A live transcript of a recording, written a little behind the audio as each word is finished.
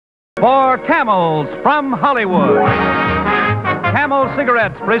For Camels from Hollywood. Camel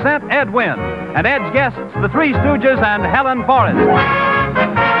Cigarettes present Ed Wynn and Ed's guests, the Three Stooges and Helen Forrest.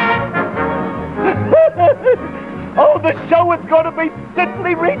 Oh, the show is going to be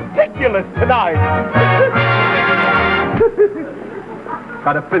simply ridiculous tonight.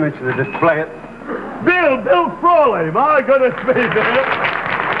 Got to finish the display. Bill Frawley, my goodness me, Bill.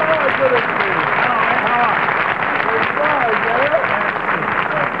 My goodness me.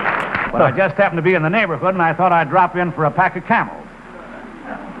 Well, I just happened to be in the neighborhood, and I thought I'd drop in for a pack of Camels.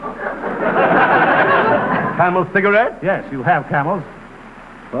 Camel cigarettes? Yes, you have Camels.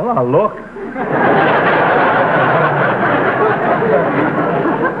 Well, I'll look.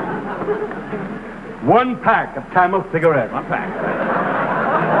 One pack of Camel cigarettes. One pack.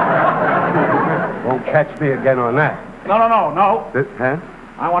 Won't catch me again on that. No. This, huh?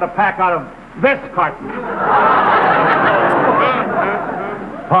 I want a pack out of this carton.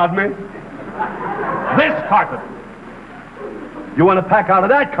 Pardon me? This carton. You want a pack out of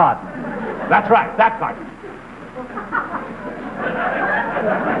that carton? That's right, that carton.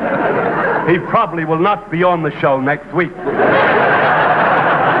 He probably will not be on the show next week.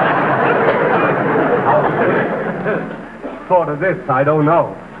 Thought of this, I don't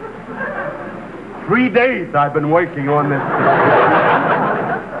know. 3 days I've been working on this.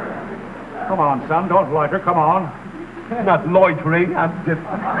 Come on, son, don't loiter, come on. Not loitering, I'm just...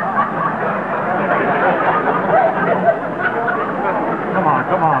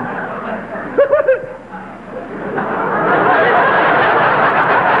 Come on.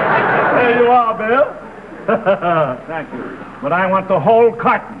 There you are, Bill. Thank you. But I want the whole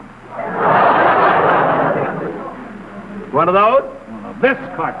carton. One of those? This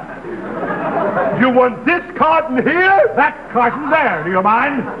carton. You want this carton here? That carton there, do you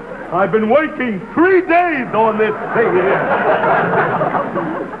mind? I've been working 3 days on this thing here.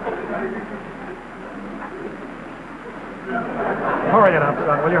 Hurry it up,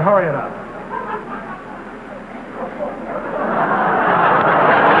 son. Will you hurry it up?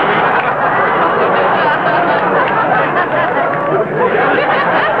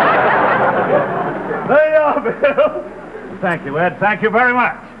 There you are, Bill. Thank you, Ed. Thank you very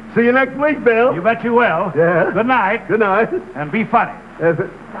much. See you next week, Bill. You bet you will. Yeah. Good night. Good night. And be funny. Yes, it...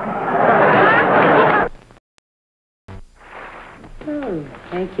 Oh,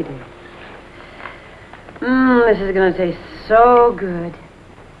 thank you, dear. This is going to taste so good.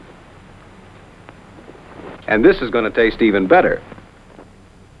 And this is going to taste even better.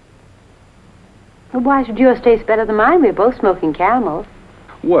 Well, why should yours taste better than mine? We're both smoking Camels.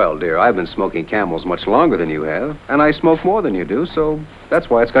 Well, dear, I've been smoking Camels much longer than you have, and I smoke more than you do, so that's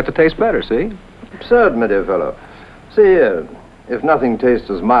why it's got to taste better, see? Absurd, my dear fellow. See, if nothing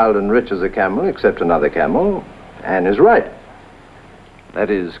tastes as mild and rich as a Camel except another Camel, Anne is right. That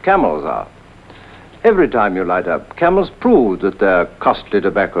is, Camels are. Every time you light up, Camels prove that their costly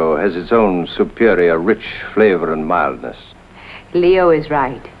tobacco has its own superior rich flavor and mildness. Leo is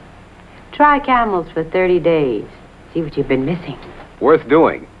right. Try Camels for 30 days. See what you've been missing. Worth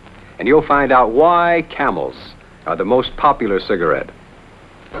doing. And you'll find out why Camels are the most popular cigarette.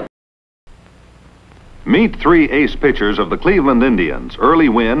 Meet 3 ace pitchers of the Cleveland Indians, Early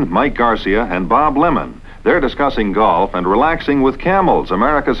Wynn, Mike Garcia, and Bob Lemon. They're discussing golf and relaxing with Camels,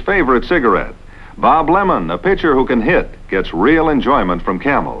 America's favorite cigarette. Bob Lemon, a pitcher who can hit, gets real enjoyment from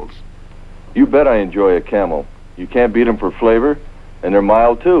Camels. You bet I enjoy a Camel. You can't beat them for flavor, and they're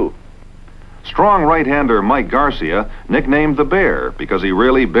mild, too. Strong right-hander Mike Garcia nicknamed the Bear because he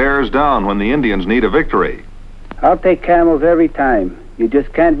really bears down when the Indians need a victory. I'll take Camels every time. You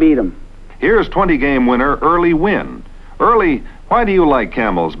just can't beat them. Here's 20-game winner Early Wynn. Early, why do you like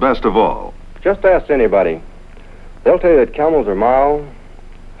Camels best of all? Just ask anybody. They'll tell you that Camels are mild,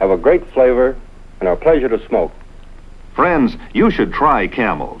 have a great flavor, and are a pleasure to smoke. Friends, you should try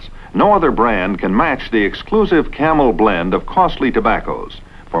Camels. No other brand can match the exclusive Camel blend of costly tobaccos.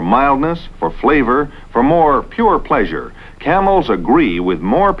 For mildness, for flavor, for more pure pleasure, Camels agree with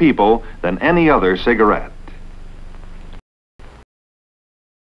more people than any other cigarette.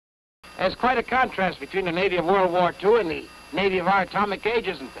 There's quite a contrast between the Navy of World War II and the Navy of our atomic age,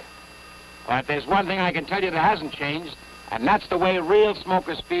 isn't there? But there's one thing I can tell you that hasn't changed, and that's the way real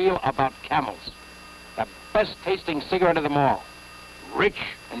smokers feel about Camels. The best-tasting cigarette of them all. Rich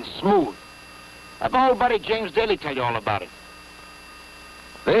and smooth. Have old buddy James Daly tell you all about it.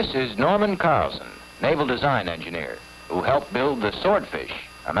 This is Norman Carlson, naval design engineer, who helped build the Swordfish,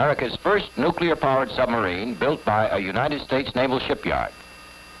 America's first nuclear-powered submarine built by a United States naval shipyard.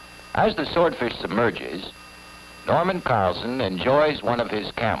 As the Swordfish submerges, Norman Carlson enjoys one of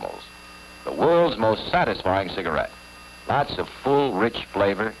his Camels, the world's most satisfying cigarette. Lots of full, rich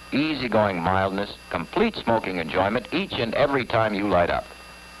flavor, easygoing mildness, complete smoking enjoyment each and every time you light up.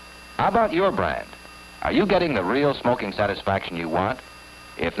 How about your brand? Are you getting the real smoking satisfaction you want?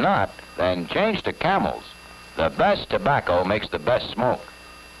 If not, then change to Camel's. The best tobacco makes the best smoke.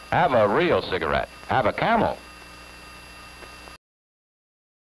 Have a real cigarette. Have a Camel.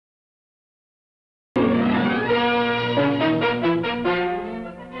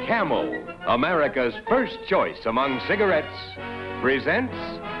 Camel, America's first choice among cigarettes, presents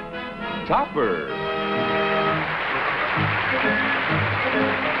Topper.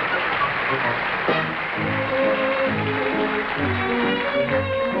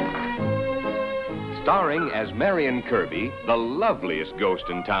 Starring as Marion Kirby, the loveliest ghost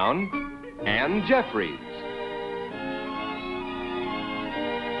in town, and Jeffries.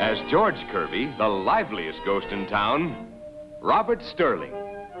 As George Kirby, the liveliest ghost in town, Robert Sterling.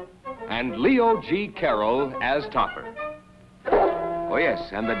 And Leo G. Carrol as Topper. Oh, yes,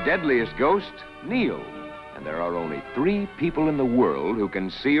 and the deadliest ghost, Neil. And there are only 3 people in the world who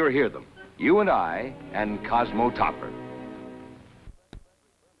can see or hear them. You and I, and Cosmo Topper.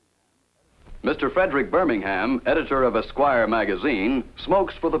 Mr. Frederick Birmingham, editor of Esquire magazine,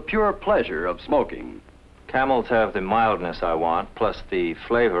 smokes for the pure pleasure of smoking. Camels have the mildness I want, plus the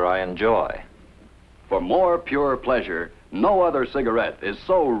flavor I enjoy. For more pure pleasure, no other cigarette is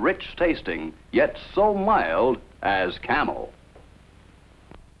so rich tasting, yet so mild as Camel.